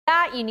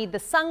that, you need the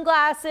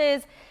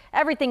sunglasses,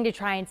 everything to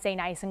try and stay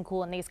nice and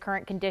cool in these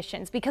current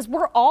conditions, because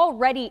we're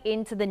already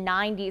into the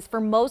 90s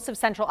for most of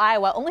central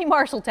Iowa. Only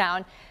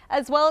Marshalltown,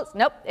 as well as,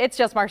 nope, it's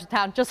just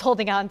Marshalltown, just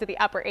holding on to the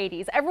upper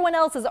 80s. Everyone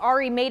else has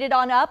already made it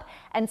on up,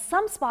 and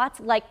some spots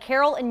like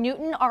Carroll and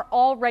Newton are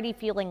already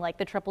feeling like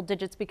the triple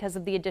digits because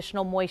of the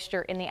additional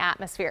moisture in the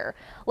atmosphere.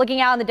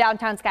 Looking out on the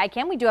downtown sky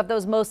cam, we do have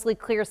those mostly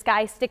clear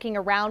skies sticking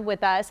around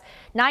with us.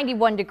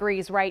 91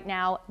 degrees right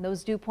now,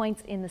 those dew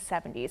points in the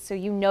 70s, so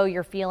you know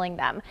you're feeling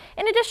them.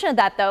 In addition to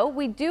that, though,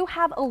 we do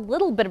have a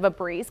little bit of a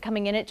breeze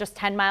coming in at just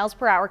 10 miles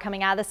per hour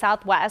coming out of the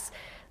southwest.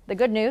 The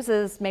good news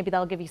is maybe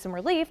that'll give you some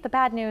relief. The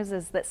bad news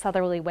is that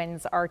southerly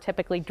winds are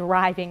typically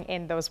driving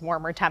in those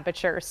warmer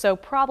temperatures, so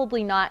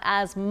probably not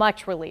as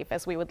much relief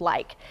as we would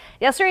like.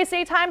 Yesterday's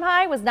daytime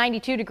high was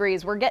 92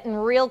 degrees. We're getting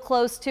real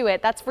close to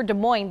it. That's for Des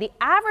Moines. The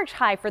average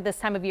high for this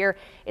time of year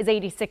is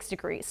 86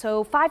 degrees,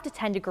 so 5 to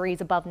 10 degrees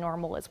above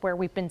normal is where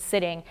we've been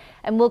sitting,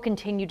 and we'll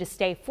continue to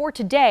stay for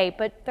today,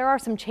 but there are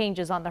some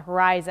changes on the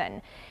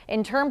horizon.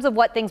 In terms of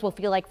what things will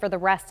feel like for the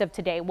rest of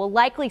today, we'll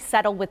likely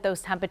settle with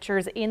those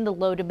temperatures in the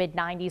low to mid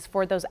 90s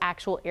for those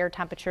actual air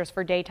temperatures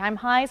for daytime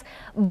highs,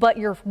 but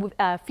your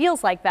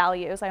feels like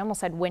values, I almost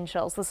said wind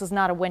chills. This is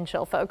not a wind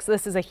chill, folks.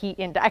 This is a heat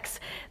index.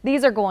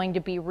 These are going to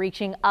be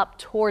reaching up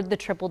toward the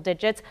triple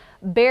digits,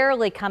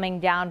 barely coming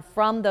down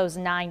from those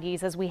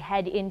 90s as we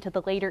head into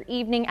the later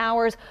evening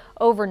hours.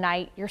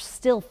 Overnight, you're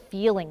still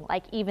feeling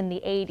like even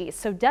the 80s.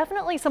 So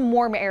definitely some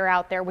warm air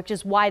out there, which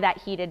is why that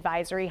heat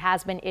advisory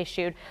has been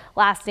issued,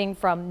 lasting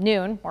from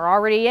noon, we're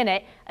already in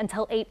it,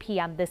 until 8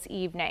 p.m. this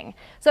evening.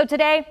 So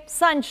today,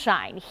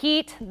 sunshine,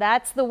 heat,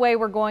 that's the way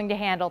we're going to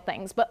handle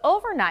things. But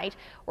overnight,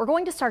 we're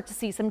going to start to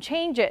see some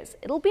changes.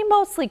 It'll be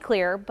mostly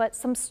clear, but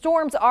some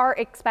storms are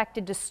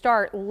expected to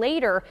start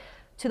later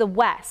to the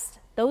west.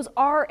 Those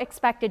are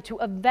expected to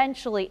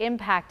eventually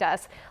impact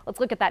us. Let's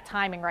look at that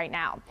timing right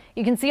now.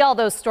 You can see all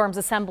those storms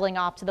assembling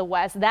off to the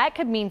west. That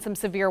could mean some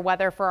severe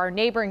weather for our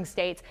neighboring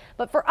states.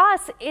 But for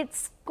us,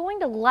 it's going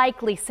to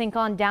likely sink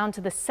on down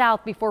to the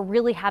south before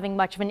really having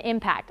much of an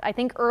impact. I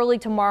think early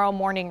tomorrow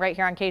morning right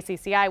here on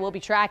KCCI, we'll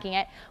be tracking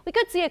it. We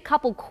could see a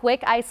couple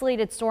quick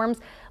isolated storms,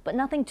 but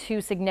nothing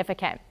too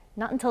significant.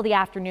 Not until the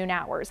afternoon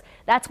hours.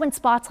 That's when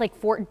spots like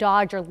Fort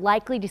Dodge are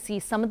likely to see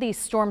some of these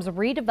storms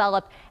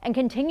redevelop and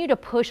continue to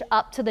push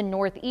up to the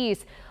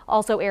northeast.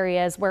 Also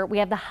areas where we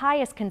have the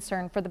highest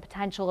concern for the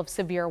potential of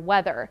severe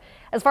weather.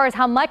 As far as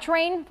how much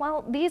rain,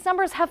 well, these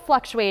numbers have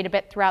fluctuated a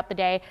bit throughout the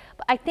day,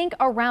 but I think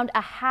around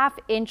a ½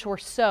 inch or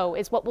so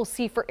is what we'll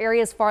see for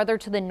areas farther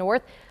to the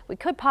north. We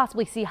could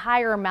possibly see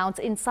higher amounts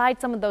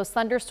inside some of those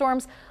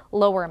thunderstorms,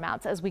 lower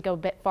amounts as we go a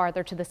bit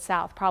farther to the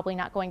south. Probably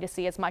not going to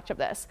see as much of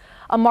this.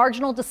 A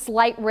marginal to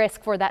slight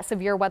risk for that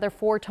severe weather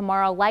for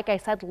tomorrow. Like I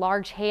said,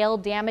 large hail,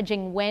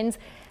 damaging winds,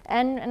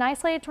 and an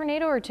isolated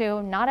tornado or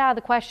two, not out of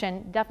the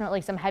question.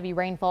 Definitely some heavy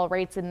rainfall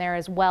rates in there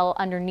as well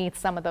underneath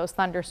some of those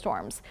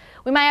thunderstorms.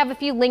 We might have a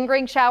few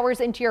lingering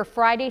showers into your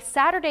Friday.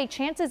 Saturday,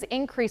 chances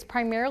increase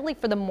primarily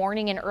for the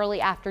morning and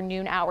early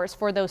afternoon hours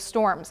for those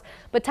storms.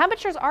 But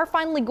temperatures are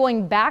finally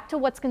going back to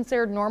what's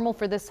considered normal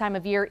for this time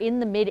of year in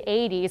the mid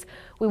 80s.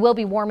 We will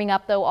be warming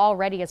up though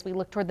already as we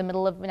look toward the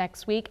middle of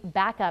next week,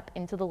 back up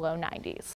into the low 90s.